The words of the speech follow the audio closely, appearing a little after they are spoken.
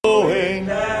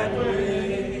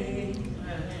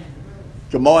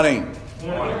Good morning. Good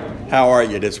morning. How are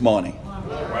you this morning?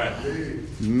 Right.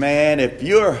 Man, if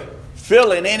you're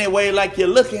feeling any way like you're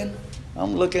looking,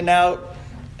 I'm looking out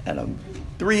at a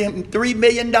 $3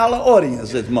 million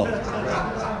audience this morning.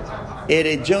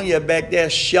 Eddie Jr. back there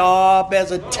sharp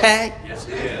as a tack. Yes,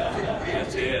 he is.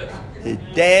 Yes, he is. His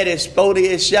daddy Spody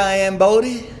is Cheyenne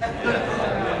Bodie.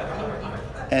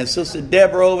 And Sister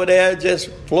Deborah over there just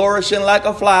flourishing like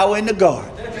a flower in the garden.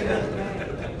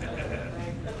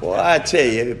 Boy, I tell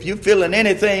you, if you're feeling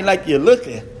anything like you're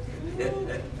looking,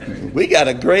 we got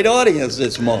a great audience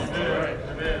this morning.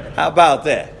 How about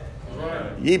that?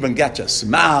 You even got your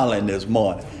smiling this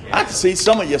morning. I can see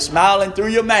some of you smiling through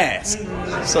your mask.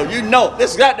 So you know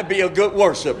this got to be a good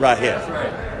worship right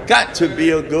here. Got to be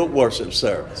a good worship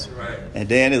service. And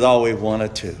then there's always one or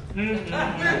two.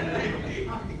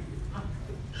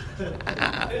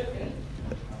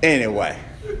 Anyway.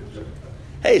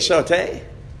 Hey, Shorty.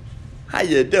 How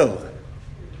you doing?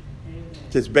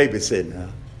 Just babysitting, huh?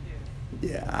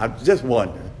 Yeah, I'm just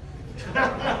wondering.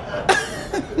 I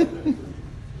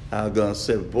was going to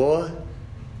say, boy,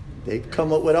 they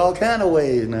come up with all kind of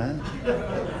ways now.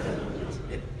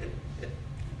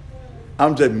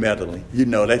 I'm just meddling. You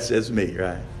know, that's just me,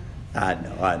 right? I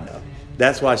know.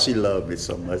 That's why she loved me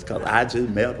so much, because I just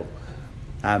meddle.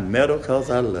 I meddle because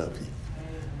I love you.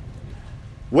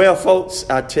 Well, folks,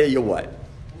 I tell you what.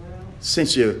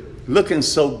 Since you're looking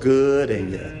so good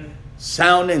and you're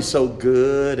sounding so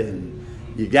good and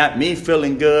you got me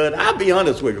feeling good, I'll be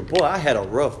honest with you. Boy, I had a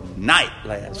rough night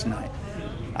last night.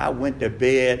 I went to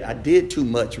bed. I did too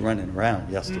much running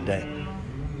around yesterday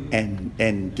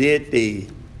and did the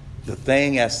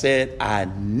thing I said I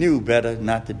knew better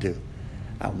not to do.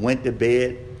 I went to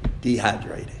bed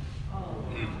dehydrated.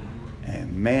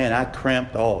 And man, I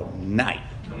cramped all night.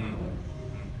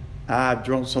 I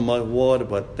drank so much water,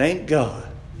 but thank God.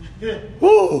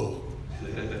 Whoo,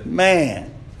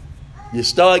 man, you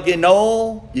start getting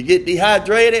old, you get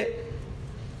dehydrated,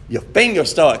 your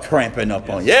fingers start cramping up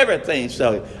on you. Everything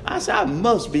started. I said, I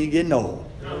must be getting old.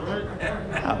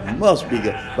 I must be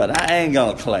good. But I ain't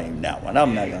going to claim that one.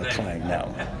 I'm not going to claim that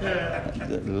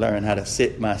one. Learn how to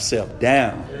sit myself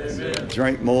down and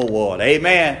drink more water.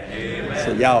 Amen.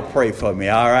 So y'all pray for me,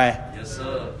 all right? Yes,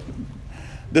 sir.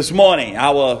 This morning,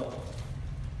 our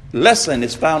lesson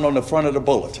is found on the front of the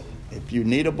bulletin. If you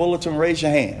need a bulletin, raise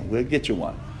your hand. We'll get you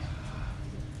one.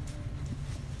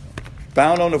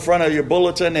 Found on the front of your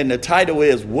bulletin, and the title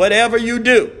is, Whatever You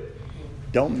Do,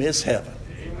 Don't Miss Heaven.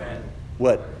 Amen.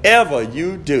 Whatever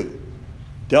you do,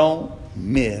 don't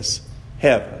miss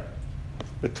heaven.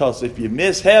 Because if you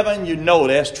miss heaven, you know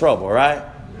there's trouble, right?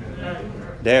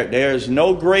 There's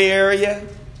no gray area.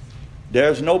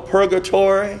 There's no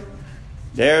purgatory.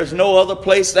 There's no other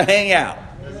place to hang out.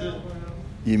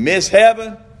 You miss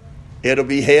heaven, it'll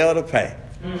be hell to pay.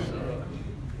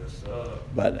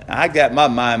 But I got my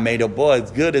mind made up, boy, as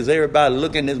good as everybody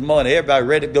looking this morning, everybody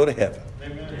ready to go to heaven.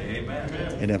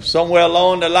 Amen. And if somewhere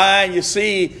along the line you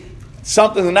see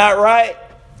something's not right,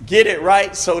 get it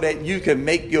right so that you can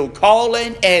make your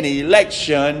calling and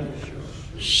election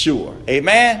sure.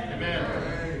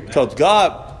 Amen? Because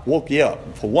God woke you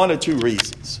up for one or two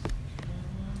reasons.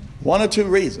 One or two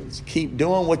reasons. Keep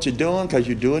doing what you're doing because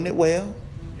you're doing it well.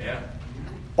 Yeah.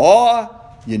 Or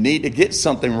you need to get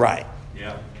something right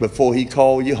before he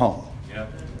called you home. Yeah.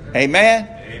 Amen?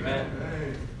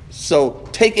 Amen. So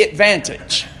take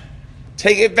advantage.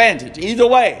 Take advantage. Either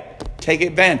way, take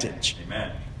advantage.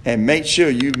 Amen. And make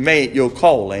sure you made your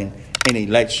calling and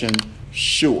election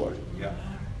sure. Yeah.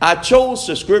 I chose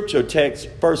the scripture text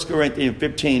 1 Corinthians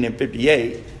 15 and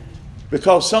 58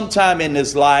 because sometime in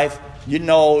this life, you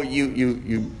know,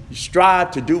 you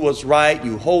strive to do what's right,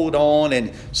 you hold on,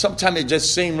 and sometimes it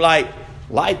just seems like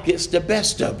life gets the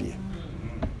best of you.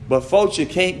 But folks, you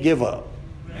can't give up.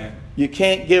 You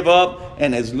can't give up,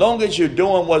 and as long as you're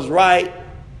doing what's right,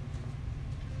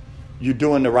 you're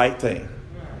doing the right thing.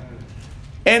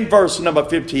 In verse number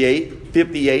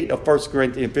 58 of 1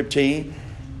 Corinthians 15,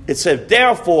 it says,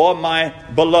 Therefore, my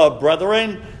beloved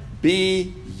brethren,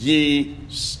 be ye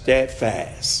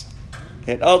steadfast.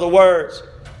 In other words,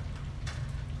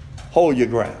 hold your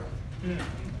ground.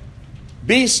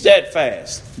 Be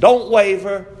steadfast. Don't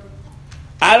waver.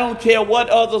 I don't care what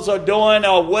others are doing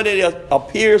or what it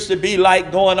appears to be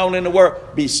like going on in the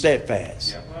world. Be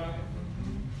steadfast. Yeah.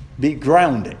 Be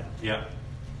grounded. Yeah.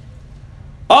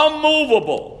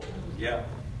 Unmovable. Yeah.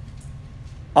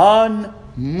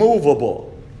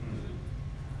 Unmovable.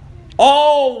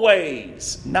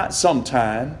 Always, not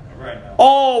sometime, Right.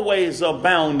 always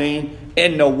abounding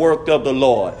in the work of the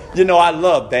Lord. You know, I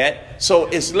love that. So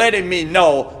it's letting me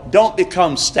know, don't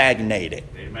become stagnated.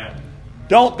 Amen.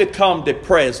 Don't become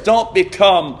depressed. Don't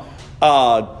become,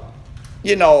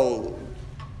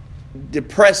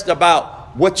 depressed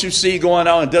about what you see going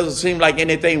on. It doesn't seem like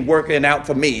anything working out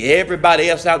for me. Everybody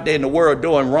else out there in the world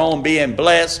doing wrong, being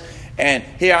blessed. And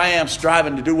here I am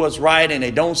striving to do what's right, and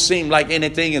it don't seem like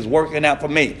anything is working out for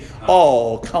me.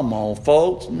 Oh, come on,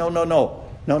 folks. No.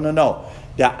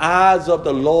 The eyes of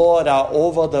the Lord are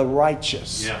over the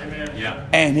righteous. Yeah.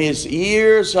 And his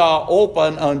ears are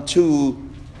open unto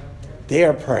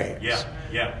their prayers.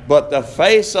 Yeah. But the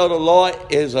face of the Lord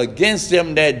is against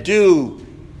them that do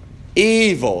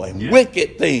evil and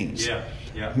wicked things.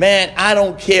 Yeah. Man, I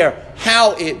don't care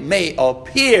how it may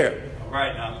appear.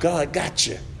 Right now. God got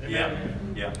you.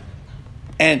 Yeah.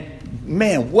 And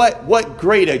man, what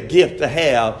greater gift to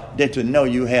have than to know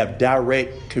you have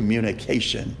direct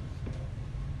communication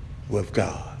with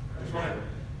God. That's right.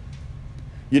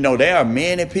 You know, there are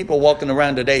many people walking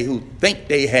around today who think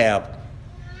they have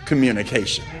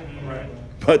communication,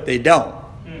 but they don't.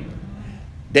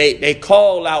 They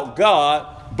call out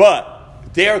God,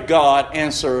 but their God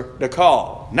answer the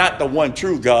call. Not the one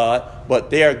true God, but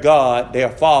their God, their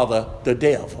father, the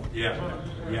devil. Yeah.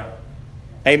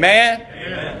 Amen?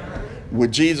 Amen.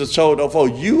 When Jesus told the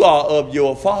folks, you are of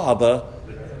your father,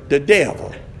 the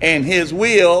devil, and his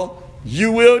will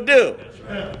you will do.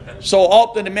 So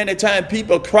often and many times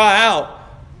people cry out,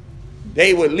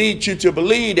 they would lead you to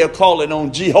believe they're calling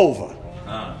on Jehovah.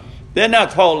 They're not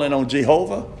calling on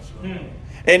Jehovah.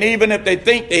 And even if they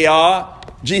think they are,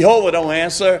 Jehovah don't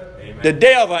answer. Amen. The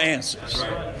devil answers. That's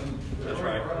right.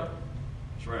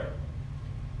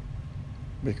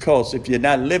 Because if you're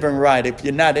not living right, if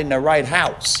you're not in the right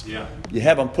house, you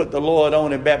haven't put the Lord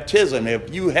on in baptism,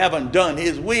 if you haven't done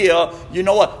his will, you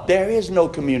know what? There is no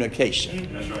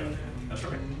communication. That's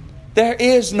right. There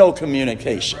is no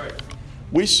communication. Right.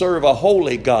 We serve a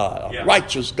holy God, a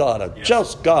righteous God, a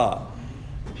just God.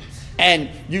 And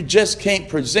you just can't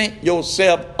present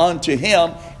yourself unto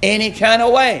him any kind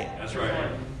of way. That's right.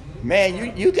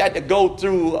 Man, you got to go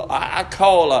through, I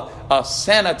call a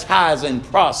sanitizing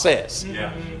process.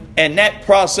 Yeah. And that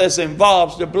process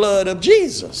involves the blood of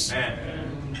Jesus.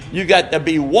 Man. You got to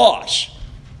be washed,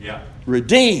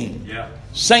 redeemed,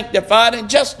 sanctified, and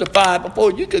justified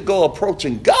before you could go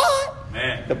approaching God.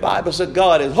 Man. The Bible said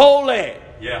God is holy.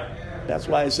 Yeah. That's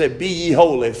why it said, be ye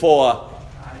holy, for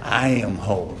I am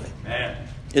holy. Man.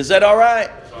 Is that all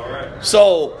right? It's all right.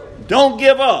 So don't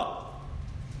give up.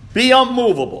 Be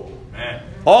unmovable. Man.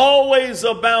 Always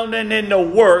abounding in the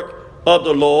work of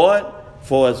the Lord,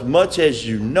 for as much as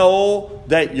you know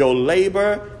that your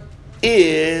labor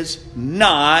is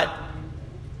not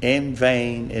in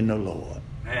vain in the Lord.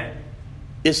 Man.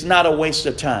 It's not a waste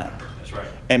of time. That's right.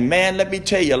 And man, let me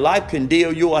tell you, life can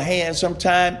deal you a hand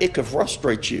sometime. It could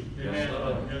frustrate you.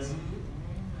 Yes.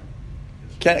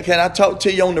 Can I talk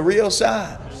to you on the real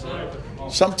side?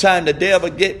 Sometimes the devil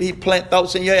he plant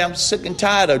thoughts in your head. I'm sick and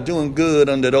tired of doing good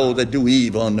unto those that do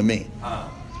evil unto me.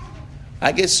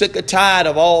 I get sick and tired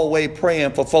of always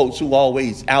praying for folks who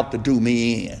always out to do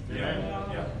me in.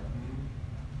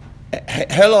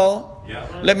 Hello?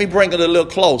 Let me bring it a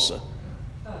little closer.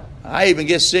 I even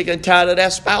get sick and tired of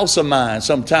that spouse of mine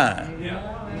sometimes.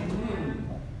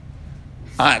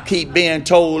 I keep being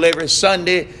told every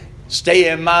Sunday, stay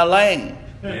in my lane.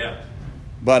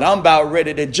 But I'm about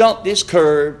ready to jump this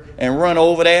curve and run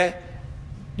over there.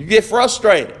 You get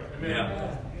frustrated.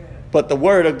 But the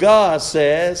word of God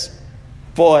says,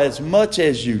 for as much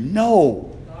as you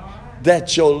know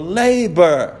that your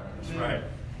labor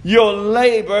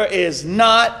is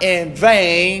not in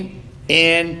vain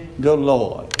in the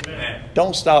Lord. Amen.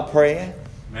 Don't stop praying.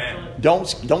 Amen.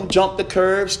 Don't jump the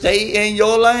curve. Stay in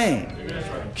your lane.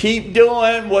 Right. Keep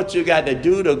doing what you got to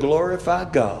do to glorify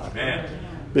God. Amen.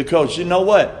 Because you know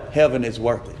what? Heaven is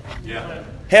worth it. Yeah.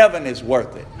 Heaven is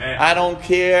worth it. Amen. I don't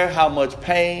care how much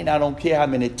pain. I don't care how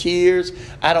many tears.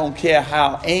 I don't care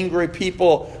how angry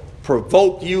people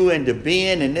provoke you into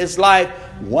being in this life.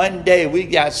 One day we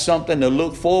got something to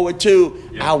look forward to.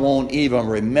 Yeah. I won't even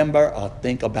remember or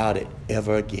think about it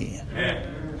ever again. Amen.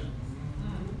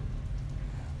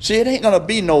 See, it ain't going to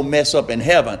be no mess up in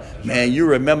heaven. Man, you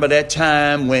remember that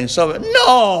time when something...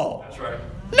 No. That's right.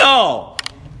 No.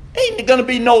 Ain't going to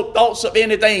be no thoughts of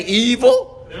anything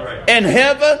evil in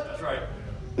heaven. That's right.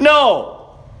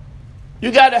 No. You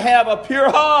got to have a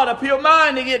pure heart, a pure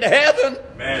mind to get to heaven.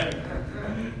 Man.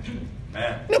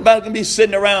 Nobody can be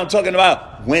sitting around talking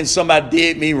about when somebody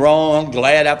did me wrong, I'm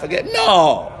glad I forget.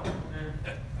 No.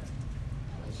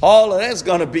 All of that's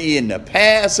going to be in the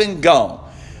past and gone.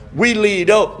 We're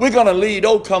going to lead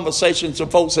those conversations to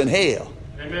folks in hell.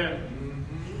 Amen.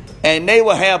 And they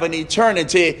will have an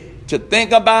eternity to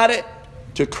think about it,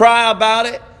 to cry about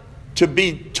it, to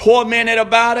be tormented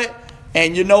about it.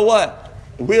 And you know what?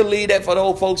 We'll leave that for the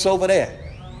old folks over there.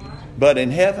 But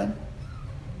in heaven,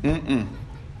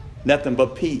 nothing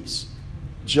but peace,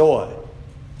 joy,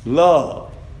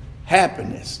 love,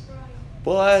 happiness.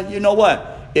 Boy, you know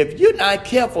what? If you're not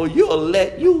careful, you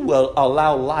will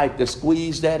allow life to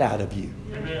squeeze that out of you.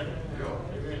 Amen.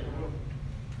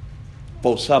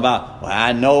 Folks talk about, well,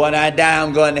 I know when I die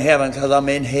I'm going to heaven because I'm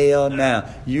in hell now.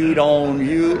 You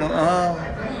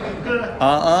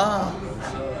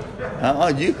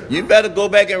better go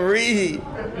back and read.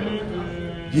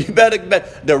 You better.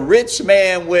 The rich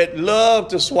man would love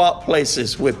to swap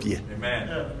places with you.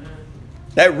 Amen.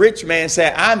 That rich man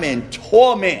said, I'm in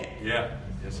torment. Yeah.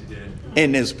 Yes, he did.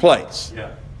 In this place.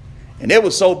 Yeah. And it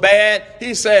was so bad,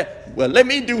 he said, well, let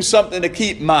me do something to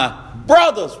keep my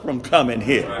brothers from coming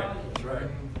here. That's right. That's right.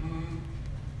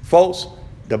 Folks,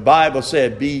 the Bible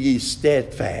said, be ye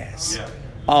steadfast, Yeah.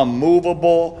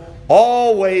 unmovable,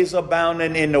 always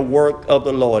abounding in the work of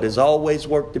the Lord. There's always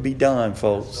work to be done,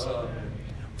 folks.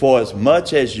 For as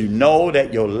much as you know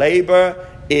that your labor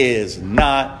is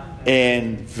not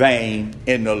in vain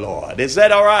in the Lord. Is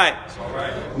that all right? That's all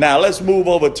right. Now let's move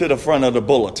over to the front of the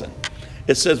bulletin.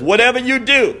 It says, whatever you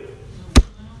do,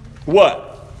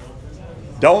 what?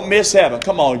 Don't miss heaven.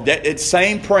 Come on, it's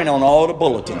same print on all the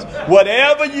bulletins.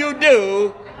 Whatever you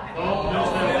do,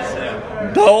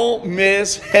 don't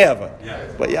miss heaven.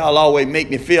 But y'all always make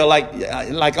me feel like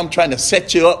I'm trying to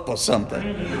set you up for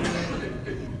something.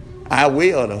 I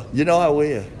will, though. You know I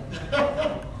will.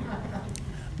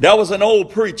 There was an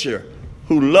old preacher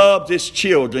who loved his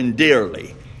children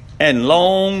dearly and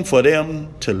longed for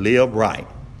them to live right.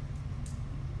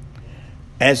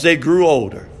 As they grew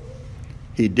older,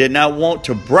 he did not want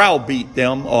to browbeat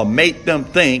them or make them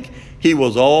think he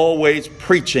was always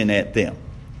preaching at them.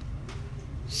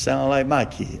 Sound like my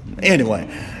kid. Anyway,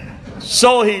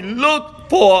 so he looked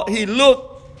for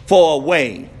a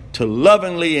way to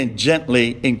lovingly and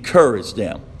gently encourage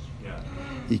them.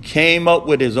 He came up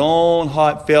with his own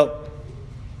heartfelt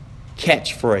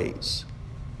catchphrase.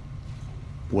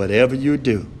 Whatever you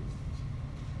do,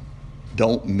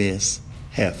 don't miss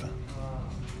heaven.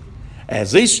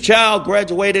 As each child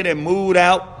graduated and moved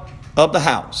out of the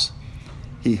house,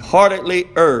 he heartily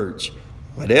urged,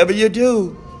 whatever you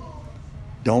do,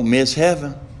 don't miss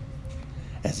heaven.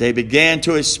 As they began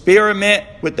to experiment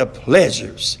with the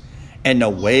pleasures and the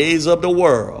ways of the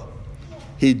world,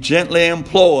 he gently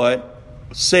implored,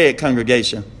 said,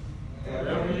 congregation,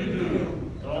 whatever you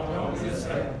do, don't miss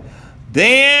heaven.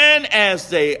 Then as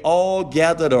they all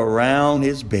gathered around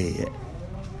his bed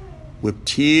with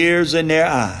tears in their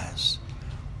eyes,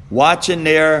 watching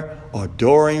their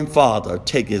adoring father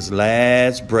take his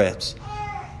last breaths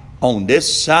on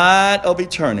this side of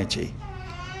eternity,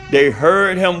 they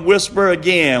heard him whisper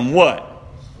again, what?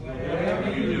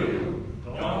 Whatever you do,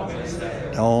 don't miss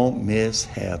heaven. Don't miss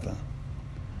heaven.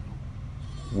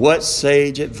 What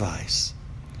sage advice.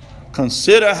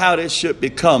 Consider how this should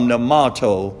become the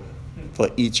motto for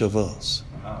each of us.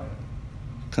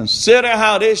 Consider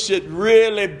how this should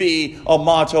really be a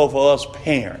motto for us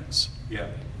parents. Yeah.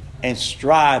 And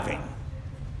striving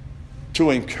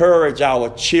to encourage our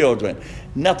children.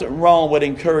 Nothing wrong with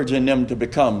encouraging them to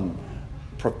become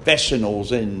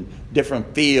professionals in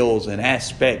different fields and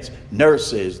aspects,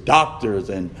 nurses, doctors,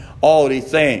 and all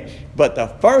these things. But the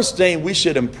first thing we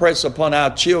should impress upon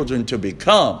our children to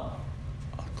become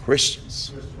are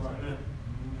Christians.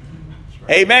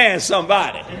 Amen,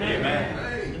 somebody.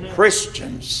 Amen.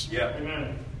 Christians.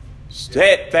 Yeah.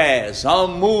 Steadfast,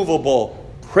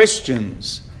 unmovable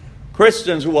Christians.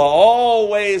 Christians who are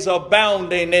always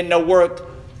abounding in the work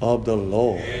of the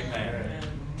Lord. Amen.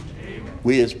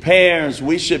 We as parents,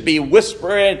 we should be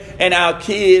whispering in our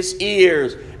kids'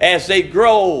 ears as they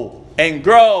grow and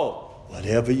grow.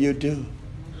 Whatever you do,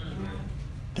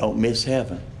 don't miss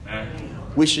heaven.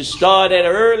 We should start at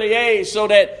an early age so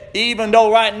that even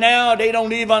though right now they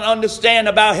don't even understand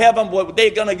about heaven, but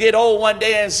they're going to get old one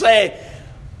day and say,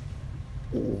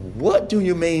 what do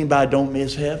you mean by don't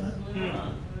miss heaven?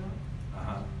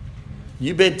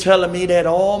 You've been telling me that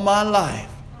all my life.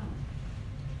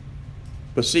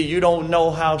 But see, you don't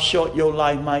know how short your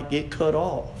life might get cut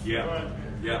off. Yeah.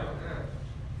 Yeah.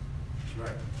 That's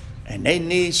right. And they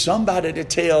need somebody to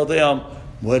tell them,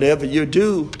 whatever you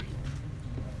do,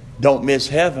 don't miss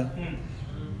heaven.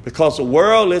 Because the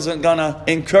world isn't going to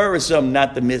encourage them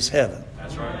not to miss heaven.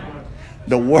 That's right.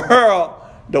 The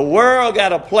world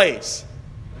got a place,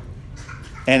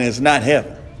 and it's not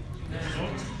heaven.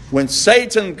 When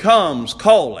Satan comes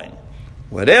calling,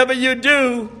 whatever you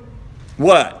do,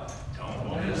 what?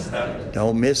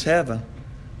 Don't miss heaven.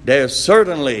 There's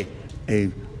certainly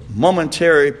a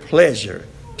momentary pleasure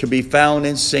to be found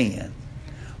in sin.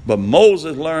 But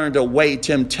Moses learned to weigh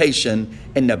temptation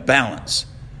in the balance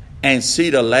and see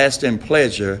the lasting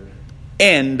pleasure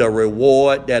and the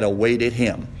reward that awaited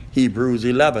him. Hebrews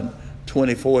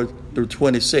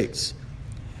 11:24-26.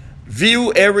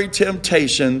 View every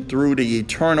temptation through the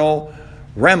eternal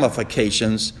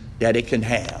ramifications that it can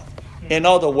have. In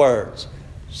other words,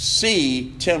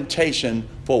 see temptation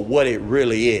for what it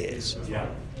really is. Yeah.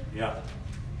 Yeah.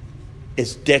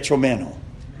 It's detrimental.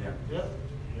 Yeah.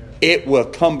 It will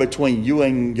come between you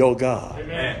and your God.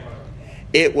 Amen.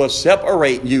 It will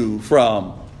separate you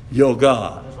from your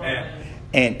God. Amen.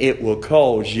 And it will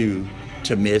cause you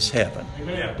to miss heaven.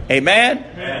 Yeah. Amen?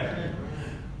 Amen.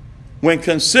 When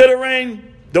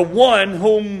considering the one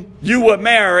whom you will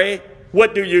marry,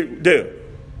 what do you do?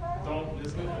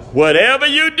 Whatever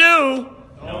you do,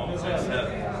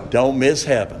 don't miss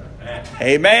heaven.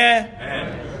 Amen?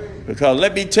 Amen. Because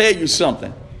let me tell you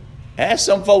something. Ask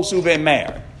some folks who've been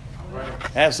married.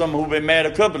 Ask some who've been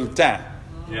married a couple of times.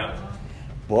 Yeah.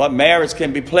 Boy, marriage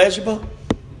can be pleasurable.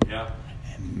 Yeah.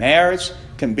 And marriage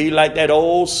can be like that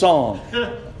old song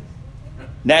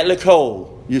Natalie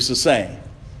Cole used to sing.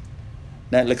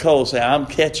 Natalie Cole said, I'm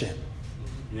catching.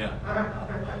 Yeah.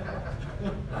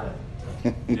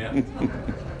 Yeah.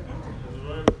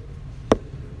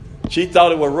 She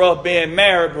thought it was rough being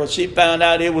married, but she found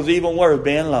out it was even worse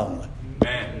being lonely.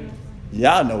 Man.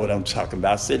 Y'all know what I'm talking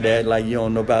about. Sit there like you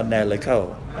don't know about Natalie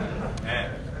Cole.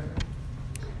 Man.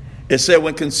 It said,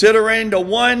 when considering the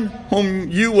one whom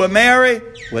you will marry,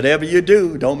 whatever you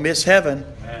do, don't miss heaven.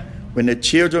 Man. When the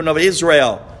children of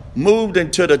Israel moved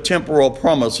into the temporal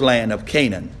promised land of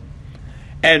Canaan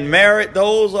and married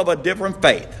those of a different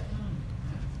faith,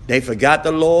 they forgot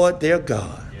the Lord their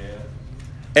God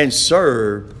and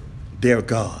served their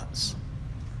gods.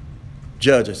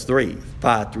 Judges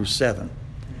 3:5-7.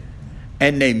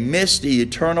 And they missed the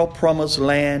eternal promised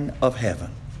land of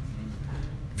heaven.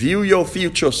 View your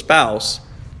future spouse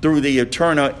through the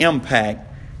eternal impact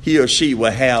he or she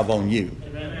will have on you.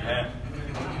 Amen.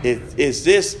 Is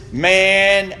this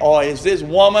man or is this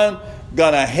woman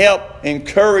going to help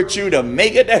encourage you to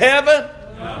make it to heaven?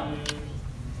 No.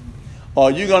 Or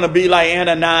are you going to be like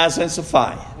Ananias and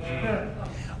Sapphira?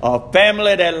 A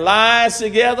family that lies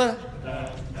together,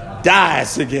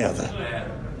 dies together.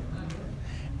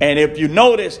 And if you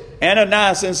notice,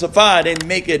 Ananias and Sapphira didn't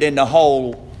make it in the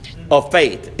hall of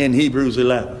faith in Hebrews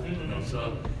 11. No,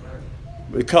 sir.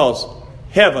 Because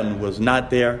heaven was not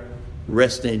their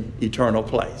resting eternal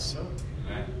place.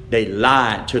 They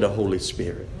lied to the Holy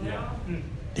Spirit. Yeah.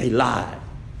 They lied.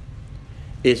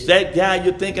 Is that guy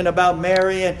you're thinking about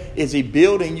marrying, is he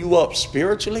building you up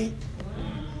spiritually?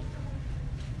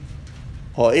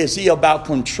 Or is he about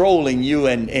controlling you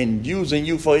and using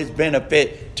you for his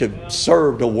benefit to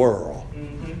serve the world?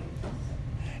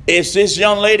 Is this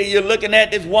young lady you're looking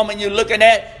at, this woman you're looking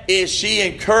at, is she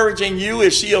encouraging you?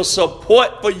 Is she a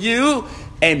support for you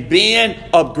and being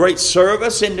of great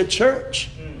service in the church?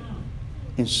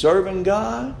 In serving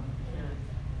God?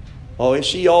 Or is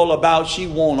she all about, she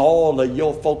want all of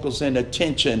your focus and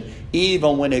attention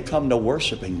even when it come to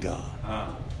worshiping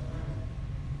God?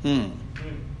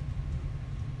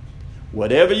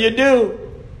 Whatever you do,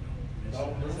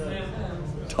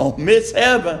 don't miss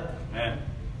heaven. Man.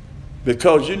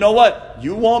 Because you know what?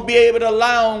 You won't be able to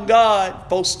rely on God.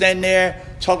 Folks stand there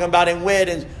talking about in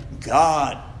weddings,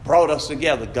 God brought us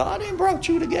together. God ain't brought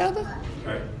you together.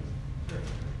 Right.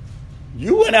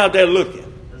 You went out there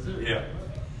looking. Yeah.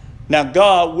 Now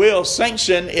God will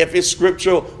sanction if it's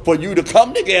scriptural for you to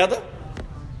come together.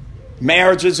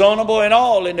 Marriage is honorable and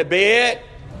all in the bed,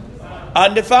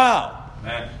 undefiled.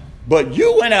 Man. But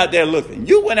you went out there looking.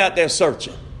 You went out there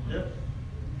searching.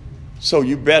 So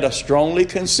you better strongly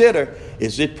consider,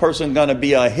 is this person going to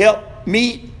be a help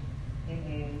me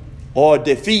or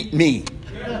defeat me?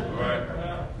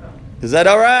 Right. Is that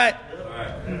all right?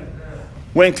 Right.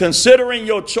 When considering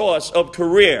your choice of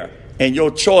career and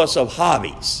your choice of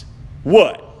hobbies,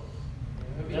 what?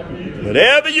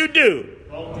 Whatever you do,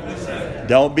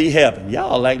 don't be heaven.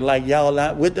 Y'all act like y'all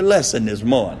out with the lesson this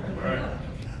morning. Right.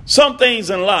 Some things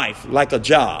in life, like a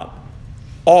job,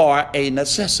 are a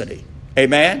necessity.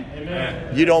 Amen?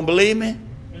 Amen. You don't believe me?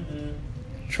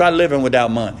 Try living without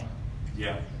money.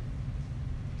 Yeah.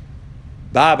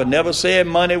 Bible never said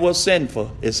money was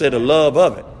sinful. It said the love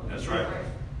of it. That's right.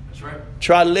 That's right.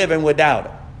 Try living without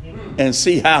it and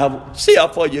see how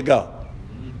far you go.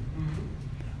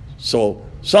 So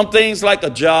some things like a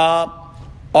job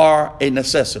are a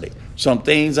necessity. Some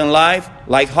things in life,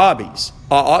 like hobbies,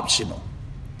 are optional.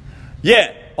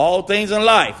 Yet, all things in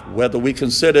life, whether we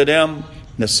consider them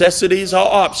necessities or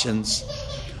options,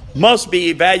 must be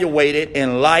evaluated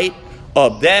in light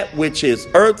of that which is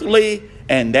earthly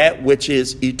and that which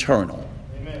is eternal.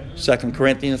 2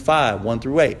 Corinthians 5, 1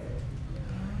 through 8.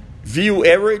 View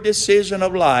every decision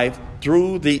of life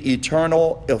through the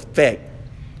eternal effect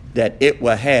that it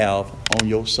will have on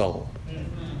your soul.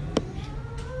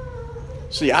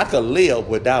 See, I could live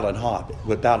without a hobby.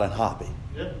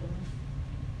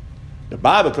 The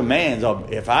Bible commands,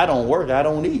 if I don't work, I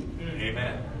don't eat.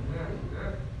 Amen.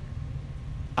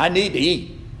 I need to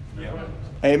eat. Yeah.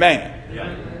 Amen.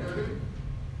 Yeah.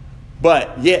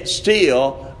 But yet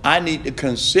still, I need to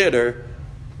consider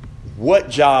what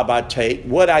job I take,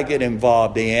 what I get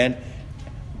involved in,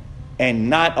 and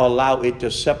not allow it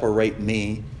to separate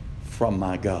me from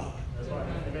my God.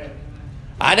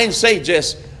 I didn't say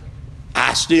just,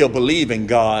 I still believe in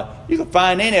God. You can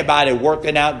find anybody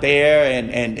working out there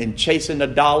and chasing the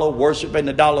dollar, worshiping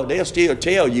the dollar. They'll still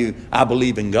tell you, I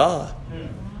believe in God.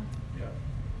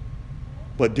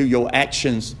 But do your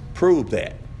actions prove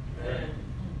that?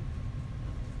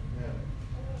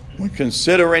 When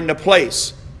considering the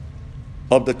place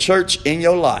of the church in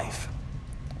your life,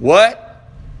 whatever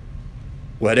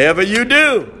you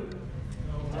do,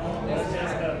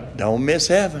 don't miss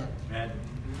heaven.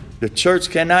 The church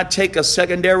cannot take a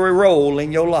secondary role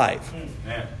in your life.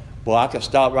 Boy, I could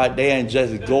stop right there and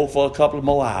just go for a couple of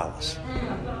more hours.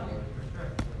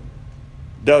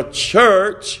 The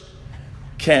church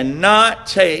cannot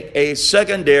take a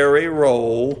secondary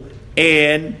role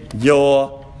in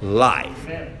your life.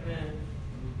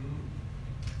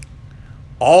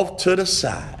 Off to the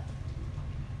side.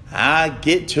 I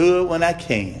get to it when I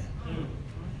can.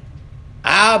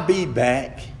 I'll be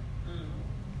back.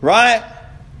 Right?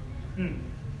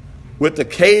 With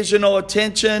occasional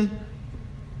attention,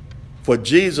 for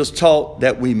Jesus taught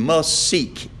that we must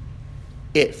seek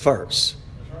it first.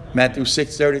 Matthew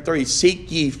 6:33,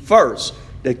 seek ye first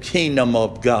the kingdom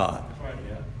of God.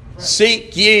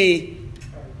 Seek ye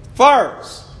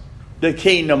first the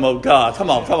kingdom of God. Come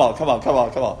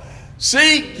on.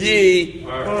 Seek ye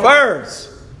first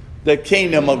the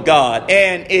kingdom of God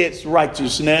and its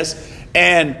righteousness,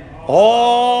 and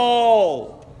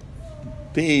all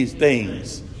these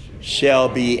things shall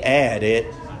be added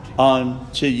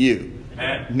unto you.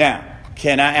 Now,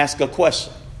 can I ask a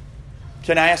question?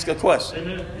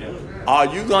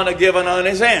 Are you going to give an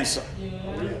honest answer?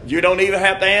 You don't even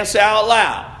have to answer out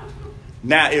loud.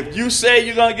 Now, if you say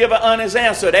you're going to give an honest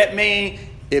answer, that means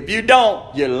if you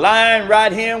don't, you're lying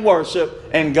right here in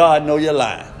worship, and God know you're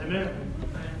lying.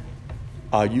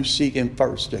 Are you seeking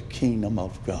first the kingdom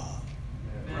of God?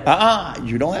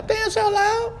 You don't have to answer out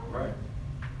loud.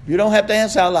 You don't have to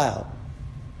answer out loud.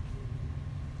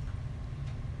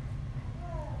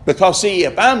 Because see,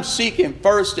 if I'm seeking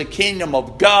first the kingdom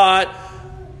of God,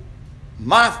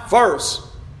 my first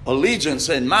allegiance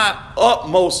and my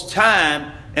utmost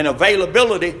time and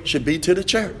availability should be to the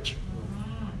church.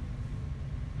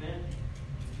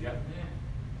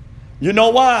 You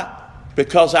know why?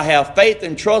 Because I have faith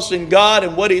and trust in God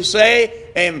and what He say,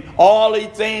 and all these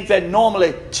things that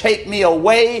normally take me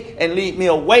away and lead me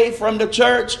away from the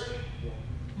church.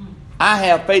 I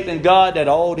have faith in God that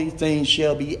all these things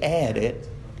shall be added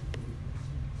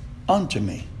unto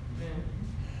me.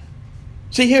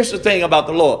 See, here's the thing about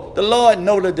the Lord. The Lord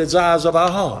knows the desires of our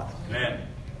heart. Amen.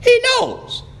 He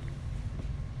knows.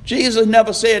 Jesus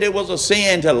never said it was a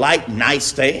sin to like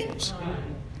nice things.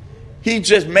 He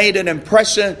just made an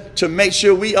impression to make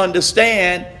sure we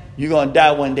understand you're going to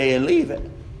die one day and leave it.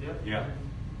 Yeah.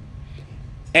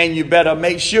 And you better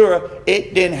make sure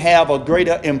it didn't have a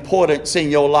greater importance in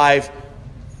your life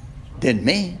than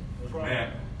me. Right.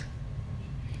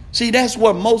 See, that's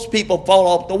where most people fall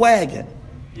off the wagon.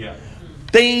 Yeah.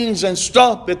 Things and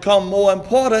stuff become more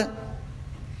important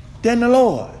than the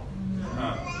Lord.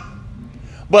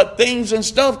 But things and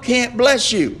stuff can't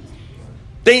bless you.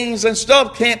 Things and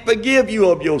stuff can't forgive you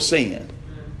of your sin.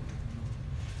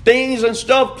 Things and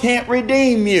stuff can't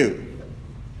redeem you.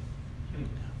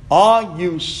 Are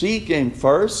you seeking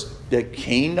first the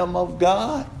kingdom of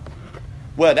God?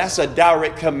 Well, that's a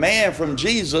direct command from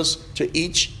Jesus to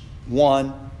each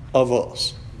one of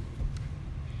us.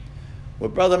 Well,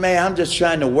 brother, man, I'm just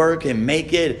trying to work and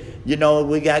make it. You know,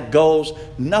 we got goals.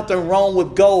 Nothing wrong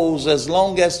with goals as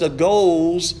long as the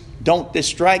goals don't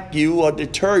distract you or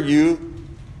deter you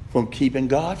from keeping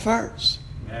God first.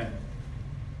 Amen.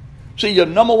 See, your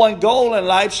number one goal in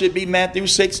life should be Matthew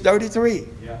 6:33.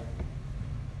 Yeah.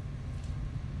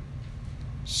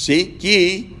 Seek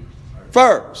ye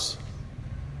first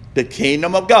the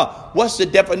kingdom of God. What's the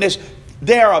definition?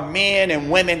 There are men and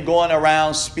women going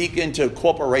around speaking to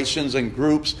corporations and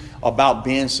groups about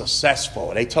being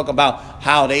successful. They talk about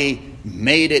how they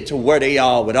made it to where they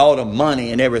are with all the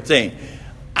money and everything.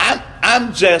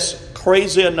 I'm just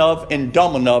crazy enough and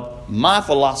dumb enough. My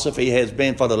philosophy has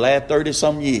been for the last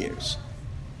 30-some years.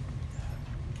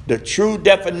 The true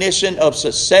definition of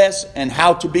success and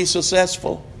how to be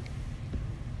successful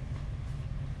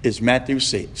is Matthew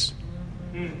 6.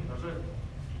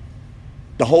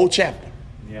 The whole chapter.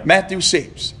 Yeah. Matthew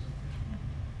 6.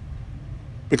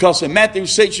 Because in Matthew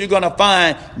 6, you're going to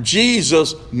find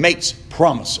Jesus makes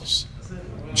promises.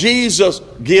 Jesus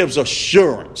gives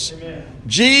assurance. Amen.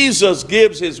 Jesus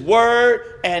gives his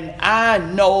word, and I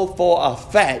know for a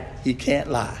fact he can't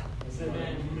lie.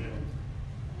 Amen.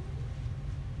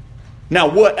 Now,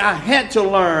 what I had to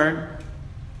learn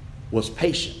was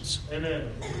patience. Amen.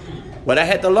 What I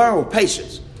had to learn was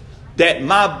patience. That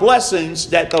my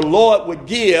blessings that the Lord would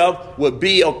give would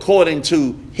be according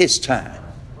to his time.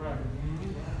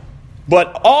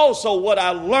 But also what I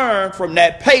learned from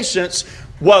that patience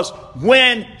was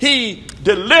when he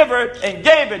delivered and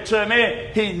gave it to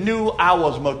me, he knew I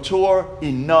was mature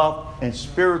enough and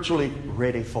spiritually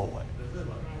ready for it.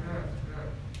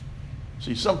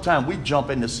 See, sometimes we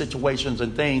jump into situations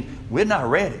and things, we're not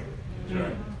ready.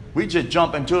 We just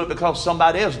jump into it because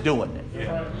somebody else doing it.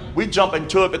 Yeah. We jump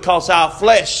into it because our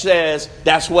flesh says,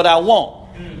 that's what I want.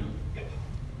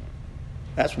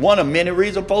 That's one of many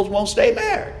reasons folks won't stay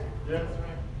married. Yeah.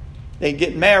 They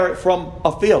get married from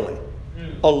a feeling,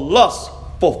 a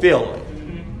lustful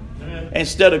feeling,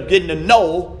 instead of getting to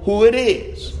know who it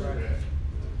is.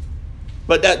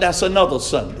 But that's another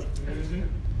Sunday.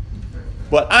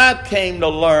 But I came to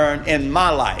learn in my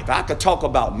life, I could talk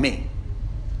about me.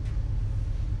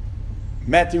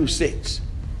 Matthew 6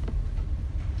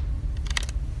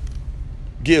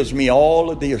 gives me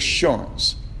all of the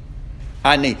assurance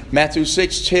I need. Matthew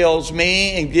 6 tells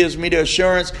me and gives me the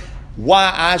assurance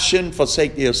why I shouldn't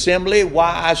forsake the assembly,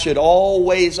 why I should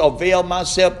always avail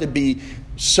myself to be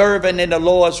serving in the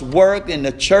Lord's work in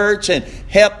the church and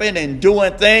helping and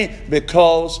doing things,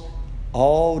 because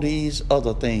all these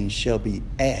other things shall be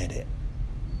added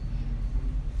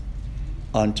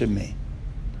unto me.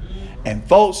 And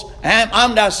folks,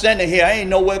 I'm not standing here, I ain't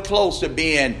nowhere close to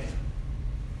being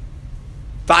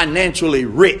financially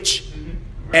rich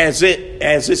as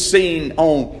it's seen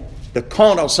on the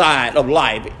carnal side of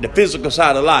life, the physical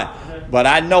side of life. But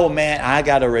I know, man, I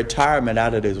got a retirement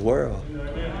out of this world.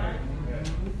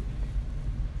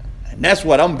 And that's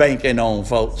what I'm banking on,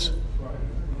 folks.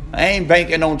 I ain't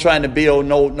banking on trying to build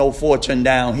no fortune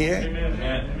down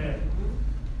here.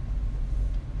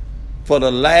 For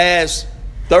the last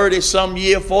 30-some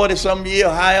years, 40-some years,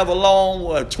 however long,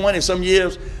 or 20-some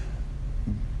years,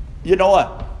 you know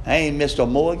what? I ain't missed a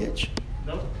mortgage.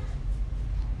 Nope.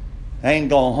 I ain't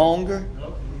gone hunger.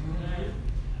 Nope.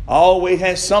 I always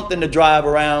had something to drive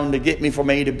around to get me from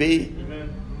A to B.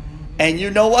 Amen. And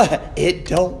you know what? It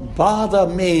don't bother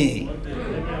me. Amen.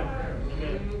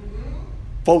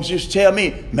 Folks used to tell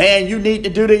me, man, you need to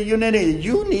do that.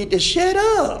 You need to shut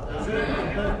up.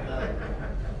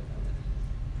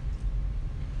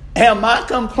 Am I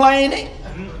complaining?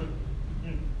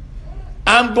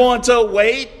 I'm going to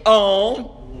wait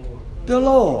on the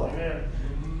Lord.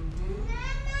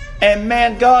 And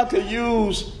man, God could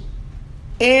use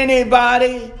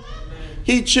anybody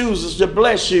he chooses to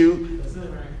bless you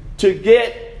to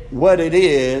get what it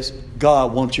is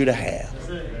God wants you to have.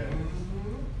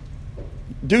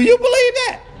 Do you believe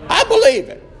that? I believe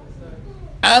it.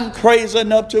 I'm crazy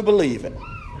enough to believe it.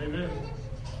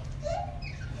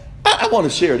 I want to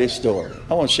share this story.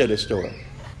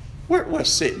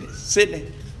 Where's Sydney?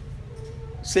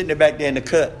 Sydney back there in the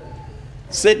cut.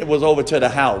 Sydney was over to the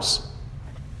house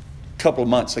a couple of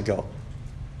months ago.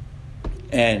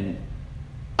 And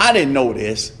I didn't know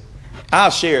this. I'll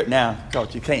share it now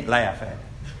because you can't laugh at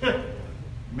it.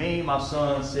 Me, my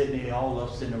son, Sydney, all of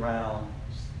us sitting around.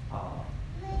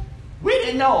 We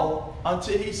didn't know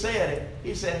until he said it.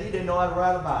 He said he didn't know how to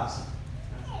ride a bicycle.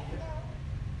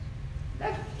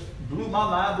 That blew my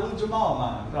mind, blew Jamal's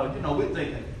mind. Because, we're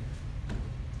thinking,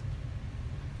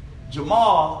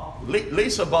 Jamal,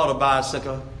 Lisa bought a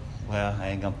bicycle. Well, I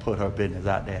ain't going to put her business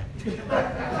out there.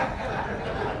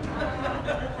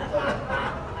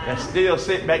 And still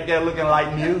sitting back there looking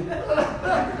like you.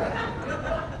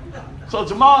 So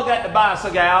Jamal got the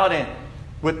bicycle out, and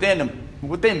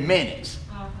within minutes,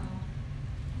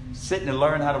 sitting to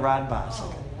learn how to ride a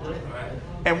bicycle.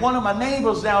 And one of my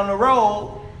neighbors down the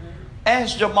road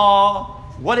asked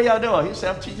Jamal, what are y'all doing? He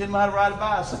said, I'm teaching him how to ride a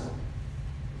bicycle.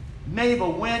 Neighbor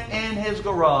went in his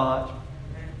garage,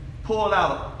 pulled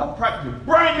out a practice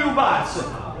brand new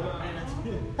bicycle.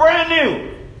 Brand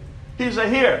new. He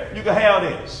said, here, you can have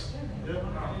this.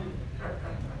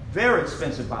 Very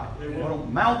expensive bike. One of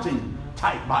them mountain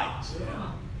type bikes.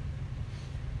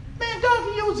 Man, God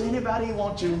can use anybody He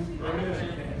wants you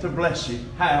to bless you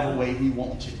however way He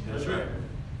wants you. That's right.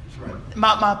 That's right.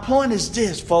 My point is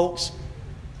this, folks.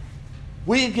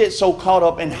 We get so caught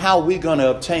up in how we're going to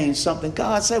obtain something.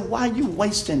 God said, why are you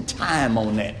wasting time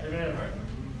on that?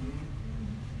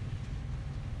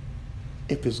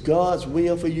 If it's God's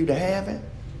will for you to have it,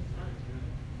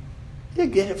 He'll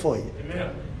get it for you.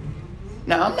 Amen.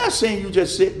 Now, I'm not saying you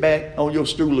just sit back on your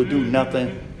stool or do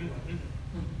nothing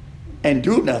and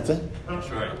do nothing. That's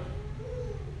right.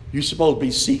 You're supposed to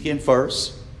be seeking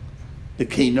first the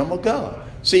kingdom of God.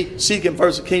 See, seeking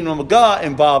first the kingdom of God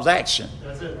involves action.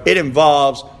 It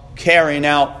involves carrying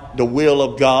out the will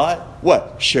of God.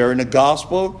 What? Sharing the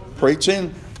gospel,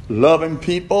 preaching, loving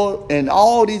people, and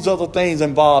all these other things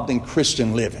involved in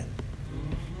Christian living.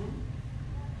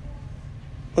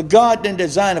 But God didn't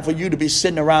design it for you to be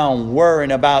sitting around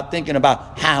worrying about, thinking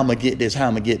about how I'm going to get this, how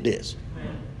I'm going to get this.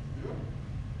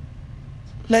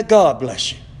 Let God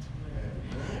bless you.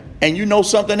 And you know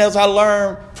something else I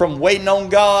learned from waiting on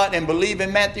God and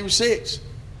believing Matthew 6?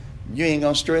 You ain't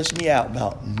going to stress me out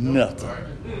about nothing.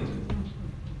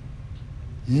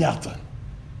 Nothing.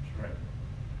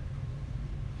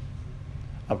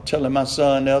 I was telling my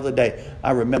son the other day,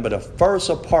 I remember the first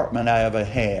apartment I ever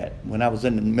had when I was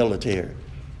in the military.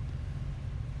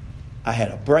 I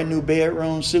had a brand new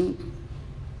bedroom suite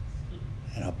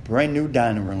and a brand new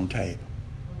dining room table.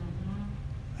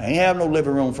 I ain't have no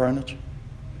living room furniture.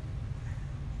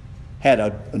 Had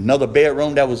another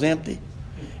bedroom that was empty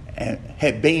and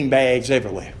had bean bags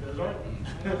everywhere.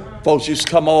 Folks used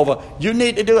to come over. You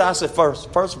need to do it. I said, first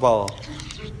of all,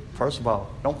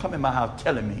 don't come in my house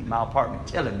telling me, my apartment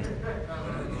telling me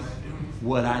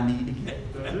what I need to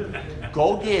get.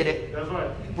 Go get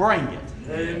it. Bring it.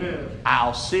 Amen.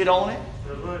 I'll sit on it.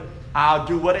 I'll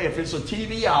do whatever. If it's a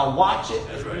TV, I'll watch it.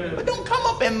 That's right. But don't come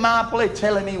up in my place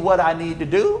telling me what I need to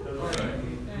do.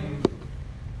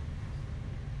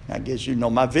 I guess you know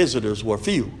my visitors were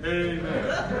few.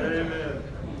 Amen.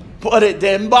 But it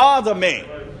didn't bother me.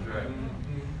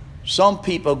 Some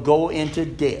people go into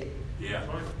debt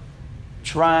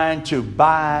trying to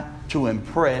buy to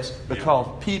impress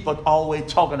because people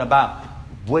always talking about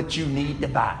what you need to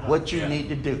buy, what you need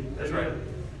to do. That's right.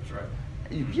 That's right.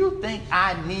 If you think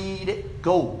I need it,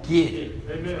 go get it.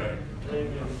 Amen.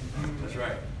 That's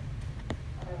right.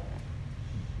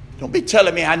 Don't be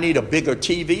telling me I need a bigger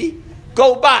TV.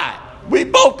 Go buy it. We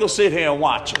both can sit here and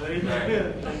watch it.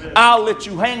 Amen. I'll let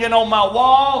you hang it on my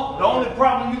wall. The only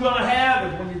problem you're going to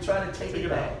have is when you try to take it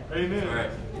back. Amen. That's right.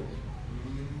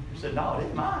 You said, no,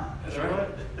 it's mine. That's right.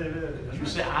 You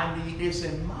said, I need this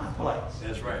in my place.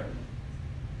 That's right.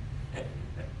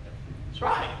 That's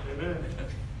right. Amen.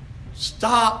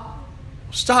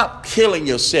 Stop killing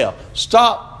yourself.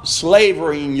 Stop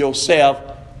slavering yourself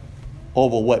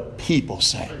over what people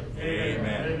say.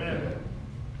 Amen.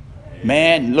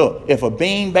 Man, look, if a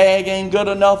bean bag ain't good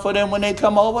enough for them when they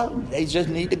come over, they just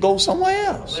need to go somewhere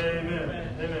else.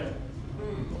 Amen.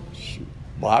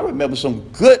 Well, I remember some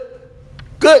good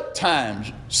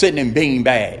times sitting in bean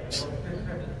bags.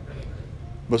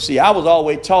 But see, I was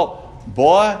always taught,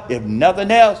 boy, if nothing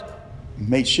else,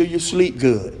 make sure you sleep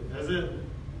good. That's it.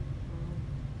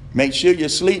 Make sure you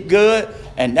sleep good.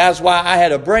 And that's why I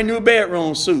had a brand new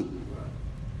bedroom suite.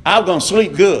 I was going to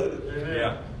sleep good.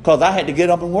 Yeah. Because I had to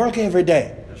get up and work every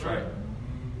day. That's right.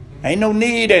 Ain't no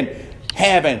need in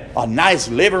having a nice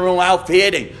living room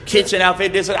outfit and kitchen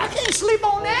outfit. This, I can't sleep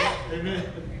on that. Amen.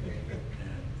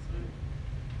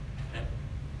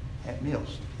 Had me a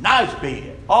nice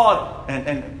bed. Oh,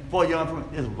 and for your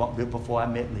information, this was before I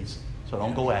met Lisa. So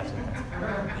don't go asking her.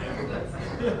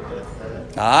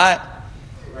 All right.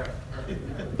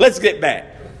 Let's get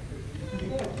back.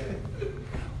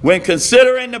 When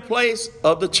considering the place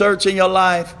of the church in your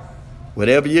life,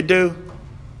 whatever you do,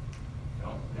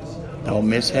 don't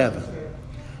miss heaven.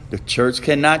 The church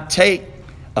cannot take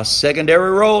a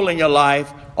secondary role in your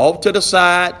life off to the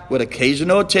side with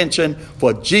occasional attention,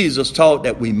 for Jesus taught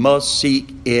that we must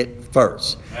seek it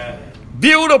first.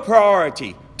 View the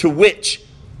priority to which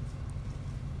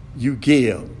you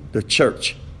give the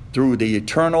church through the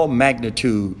eternal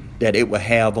magnitude that it will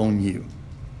have on you.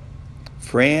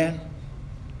 Friend,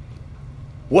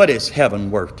 what is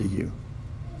heaven worth to you?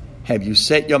 Have you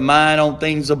set your mind on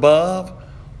things above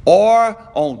or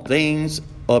on things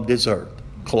of this earth?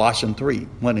 Colossians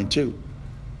 3:1-2.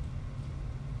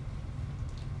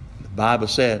 The Bible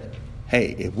said,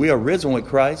 hey, if we are risen with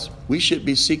Christ, we should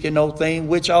be seeking those things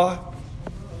which are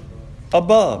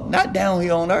above, not down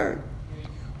here on earth.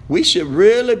 We should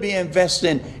really be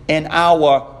investing in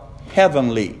our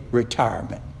heavenly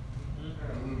retirement.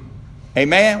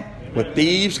 Amen? Where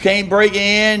thieves can't break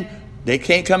in, they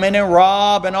can't come in and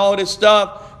rob and all this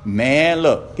stuff. Man,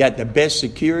 look, got the best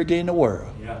security in the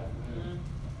world. Yeah.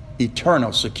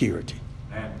 Eternal security.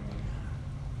 Man.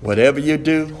 Whatever you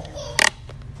do,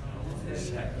 Don't miss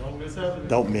heaven.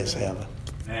 don't miss heaven.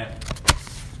 Man.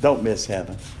 Don't miss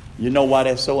heaven. You know why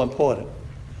that's so important?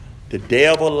 The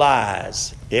devil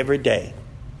lies every day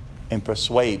and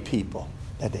persuade people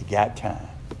that they got time.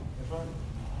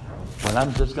 Well,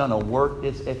 I'm just going to work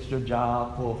this extra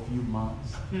job for a few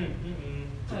months to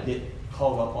get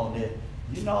caught up on this.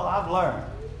 You know, I've learned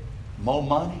more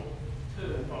money,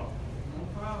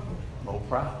 more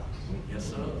problems.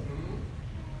 Yes, sir.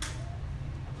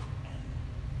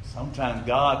 Sometimes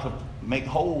God could make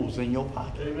holes in your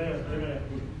pocket Amen. Amen.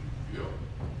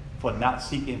 for not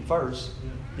seeking first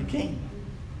the kingdom.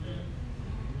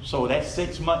 So that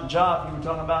 6-month job you were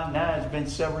talking about now has been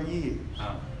several years.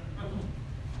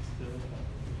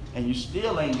 And you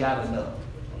still ain't got enough.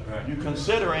 Right. You're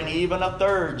considering even a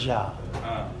third job.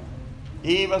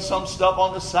 Even some stuff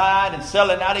on the side and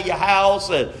selling out of your house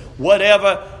and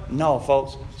whatever. No,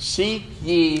 folks. Seek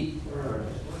ye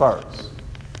first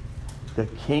the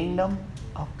kingdom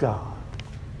of God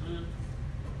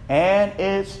and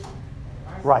its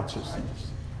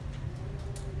righteousness.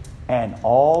 And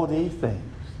all these things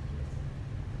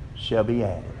shall be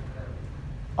added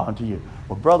unto you.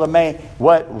 Well, brother, man,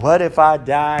 what if I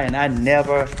die and I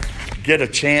never get a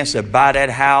chance to buy that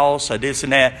house or this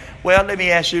and that? Well, let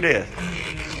me ask you this.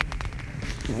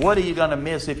 What are you going to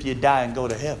miss if you die and go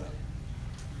to heaven?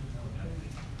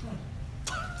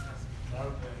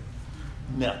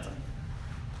 Nothing.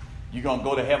 You going to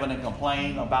go to heaven and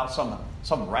complain about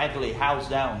some raggedy house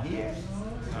down here?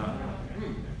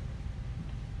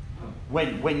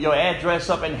 When your address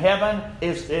up in heaven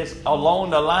is along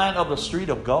the line of the street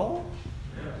of gold?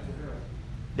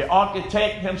 The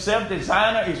architect himself,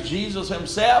 designer, is Jesus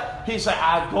himself. He said,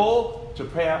 I go to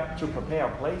prepare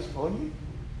a place for you.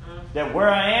 That where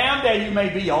I am, there you may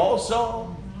be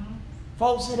also.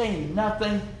 Folks, it ain't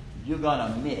nothing you're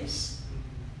going to miss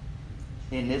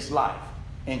in this life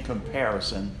in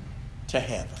comparison to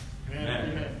heaven.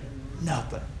 Amen.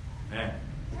 Nothing. Amen.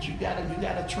 But you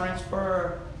gotta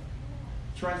transform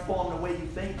the way you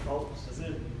think, folks. That's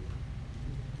it.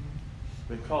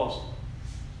 Because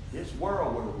this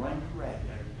world will run you ragged.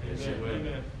 Yes, it will.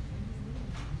 Amen.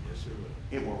 Yes,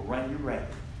 it will. It will run you ragged.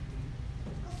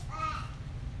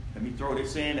 Let me throw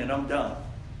this in and I'm done.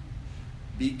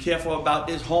 Be careful about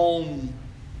this home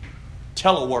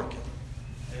teleworking.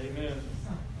 Amen.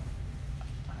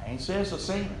 I ain't saying it's a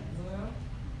sin,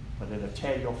 but it'll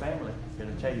tear your family.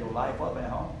 It'll tear your life up at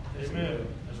home. Amen.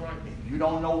 That's right. If you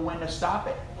don't know when to stop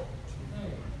it,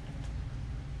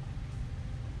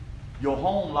 your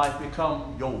home life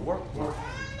become your work life.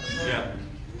 Yeah.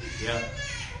 Yeah.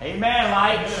 Amen,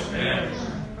 lights. Amen.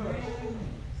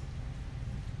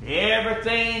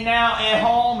 Everything now at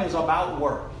home is about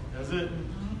work. That's it.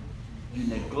 You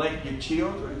neglect your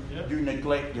children. Yep. You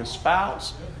neglect your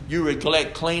spouse. You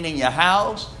neglect cleaning your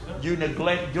house. You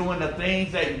neglect doing the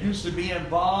things that used to be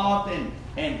involved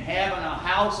in having a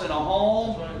house and a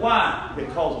home. Why?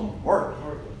 Because I'm working.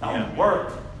 I'm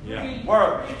working. Yeah.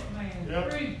 Working.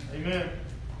 Yep. Amen.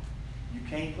 You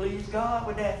can't please God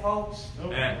with that, folks.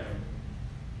 Nope. Amen.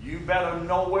 You better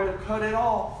know where to cut it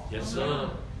off. Yes, sir.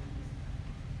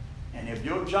 And if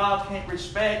your job can't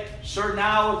respect certain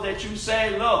hours that you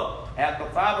say, look, after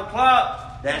 5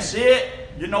 o'clock, that's it.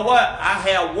 You know what? I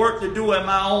have work to do in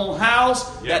my own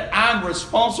house that I'm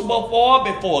responsible for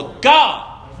before God.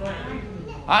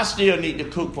 I still need to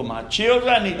cook for my children.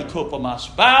 I need to cook for my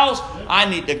spouse. I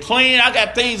need to clean. I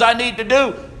got things I need to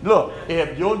do. Look,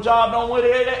 if your job don't want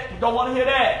to hear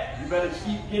that, you better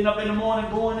keep getting up in the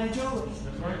morning going into it.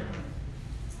 That's right.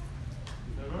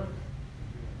 That's right.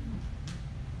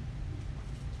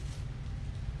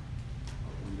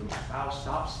 When your spouse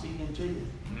stops speaking to you,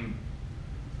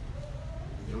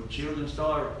 your children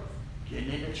start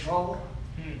getting into trouble.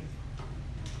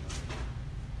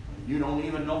 You don't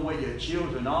even know where your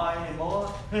children are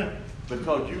anymore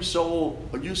because you so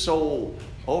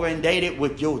inundated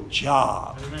with your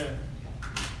job. Amen.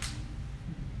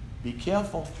 Be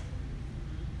careful.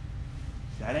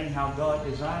 That ain't how God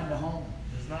designed the home.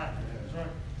 It's not. That's right.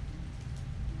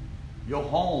 Your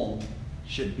home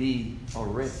should be a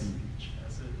refuge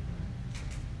That's it.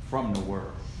 from the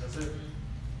world. That's it.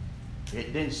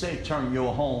 It didn't say turn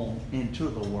your home into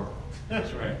the world.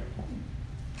 That's right.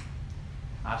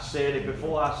 I said it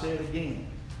before, I say it again.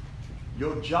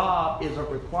 Your job is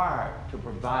required to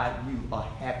provide you a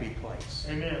happy place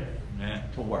Amen. Amen.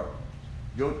 to work.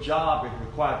 Your job is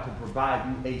required to provide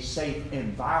you a safe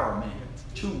environment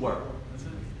to work.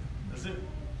 That's it.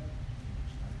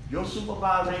 Your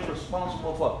supervisor ain't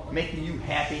responsible for making you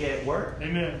happy at work.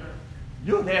 Amen.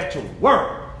 You're there to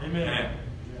work. Amen.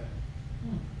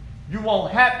 You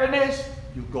want happiness,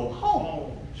 you go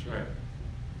home. That's right.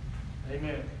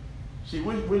 Amen. See,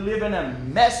 we live in a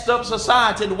messed up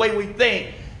society the way we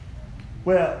think.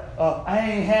 Well, I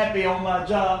ain't happy on my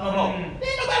job. No.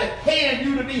 Ain't nobody paying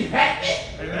you to be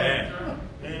happy. Amen.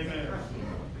 Amen.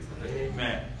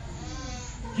 Amen.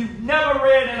 You've never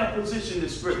read in a position in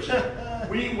Scripture,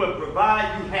 we will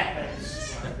provide you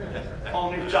happiness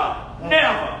on this job.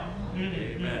 Never.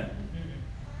 Amen.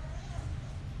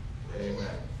 Amen.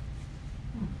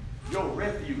 Your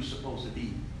refuge is supposed to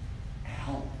be at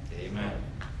home. Amen.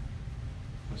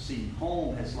 But see,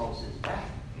 home has lost its value.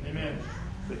 Amen.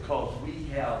 Because we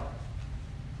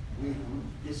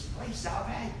displaced our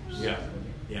values. Yeah.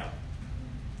 Yeah.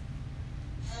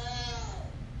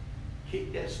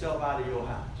 Kick that stuff out of your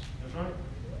house. That's right.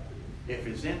 If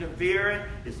it's interfering,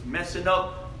 it's messing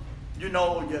up,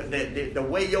 the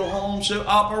way your home should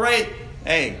operate,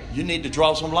 hey, you need to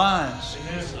draw some lines.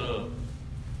 Amen.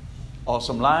 Or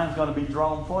some lines going to be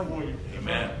drawn for you.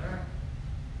 Amen.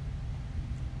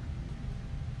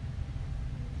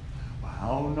 Well, I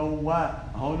don't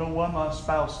know why my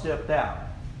spouse stepped out.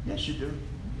 Yes, you do.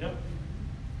 Yep.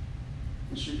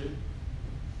 Yes, you do.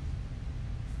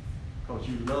 Because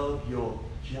you love your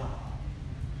job.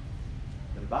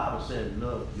 The Bible says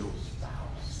love your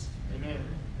spouse. Amen.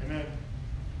 Amen.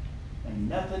 And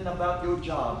nothing about your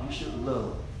job you should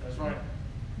love. That's right.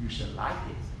 You should like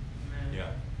it.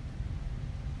 Yeah.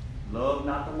 Love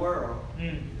not the world,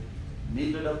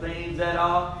 neither the things that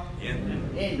are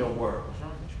in the world. That's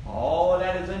right. All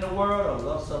that is in the world are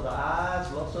lusts of the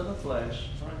eyes, lusts of the flesh,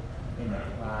 That's right. and the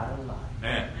pride of life.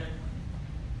 Man.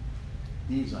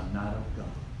 These are not of God.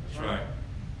 That's right.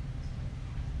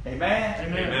 Amen?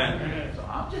 Amen. Amen. So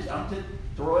I'm just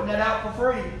throwing that out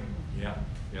for free. Yeah.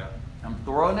 Yeah. I'm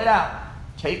throwing it out.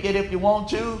 Take it if you want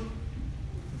to.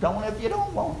 Don't if you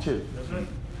don't want to. That's right.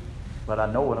 But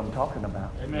I know what I'm talking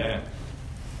about. Amen.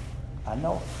 I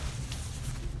know.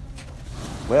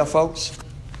 Well, folks,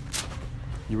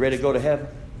 you ready to go to heaven?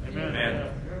 Amen.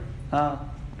 Amen. Huh?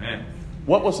 Amen.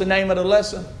 What was the name of the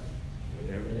lesson?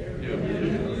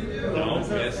 Don't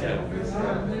miss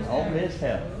heaven. Don't miss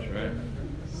heaven. That's right.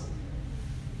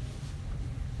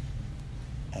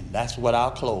 And that's what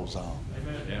I'll close on.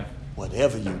 Amen. Yeah.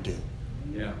 Whatever you do,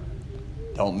 Yeah.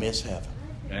 don't miss heaven.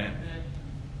 Amen.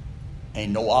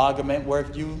 Ain't no argument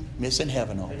worth you missing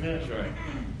heaven on. Amen. That's right.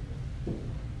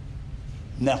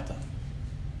 Nothing.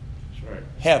 That's right.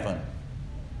 Heaven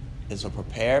is a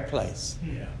prepared place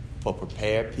Yeah. for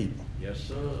prepared people. Yes,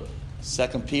 sir.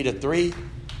 2 Peter 3,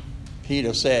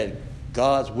 Peter said,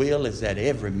 God's will is that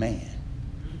every man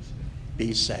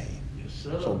be saved. Yes,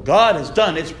 sir. So God has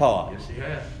done his part. Yes, he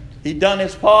has. He done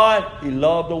his part. He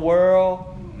loved the world.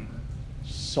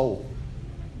 So,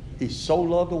 he so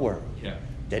loved the world Yeah.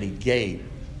 that he gave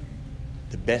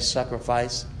the best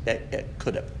sacrifice that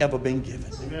could have ever been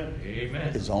given. Amen.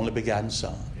 Amen. His only begotten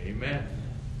Son. Amen.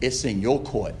 It's in your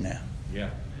court now. Yeah.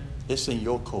 It's in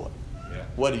your court. Yeah.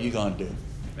 What are you going to do?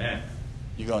 Man.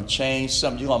 You're going to change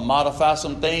something. You're going to modify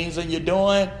some things that you're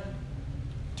doing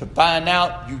to find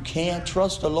out you can't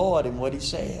trust the Lord in what he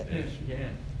said. Yes, you can. Yes,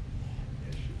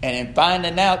 you And in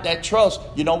finding out that trust,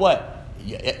 you know what?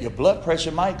 Your blood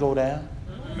pressure might go down.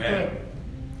 can.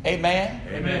 Amen.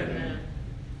 Amen. Amen.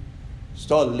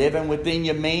 Start living within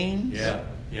your means. Yeah.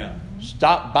 Yeah.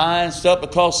 Stop buying stuff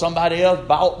because somebody else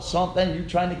bought something. You're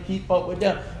trying to keep up with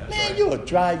them. That's Man, right. you'll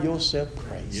drive yourself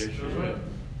crazy. Yes, you will. Yes,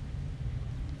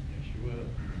 you will.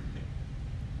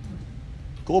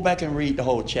 Go back and read the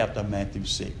whole chapter of Matthew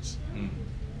 6. Mm.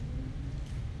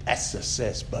 That's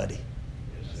success, buddy.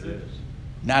 Yes, it is.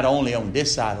 Not only on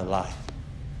this side of life,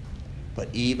 but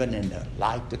even in the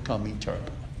life to come eternal.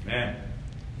 Man.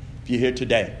 If you're here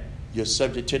today, you're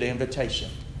subject to the invitation.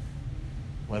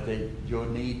 Whether your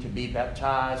need to be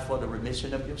baptized for the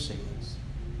remission of your sins,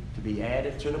 to be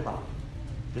added to the body,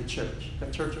 the Church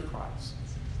of Christ.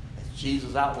 As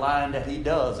Jesus outlined that he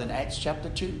does in Acts chapter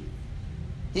 2.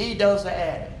 He does the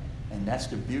adding. And that's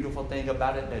the beautiful thing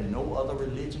about it that no other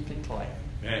religion can claim.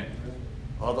 Man.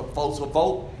 Other folks will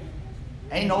vote.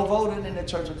 Ain't no voting in the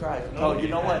Church of Christ. Because you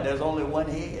know what? There's only one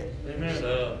head. Amen.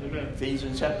 Amen.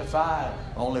 Ephesians chapter 5.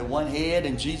 Only one head,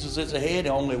 and Jesus is the head. And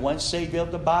only one Savior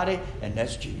of the body, and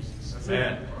that's Jesus.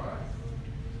 Man.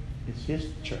 It's his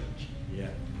church. Yeah.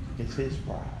 It's his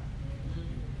bride.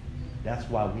 That's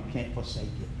why we can't forsake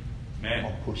it Man.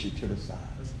 or push it to the side.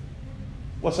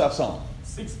 What's our song?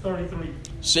 633.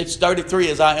 633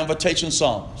 is our invitation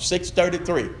song.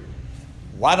 633.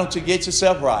 Why don't you get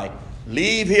yourself right?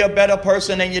 Leave here a better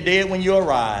person than you did when you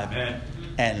arrived. Amen.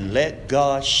 And let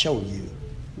God show you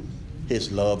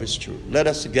his love is true. Let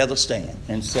us together stand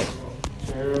and sing.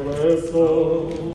 Careless soul.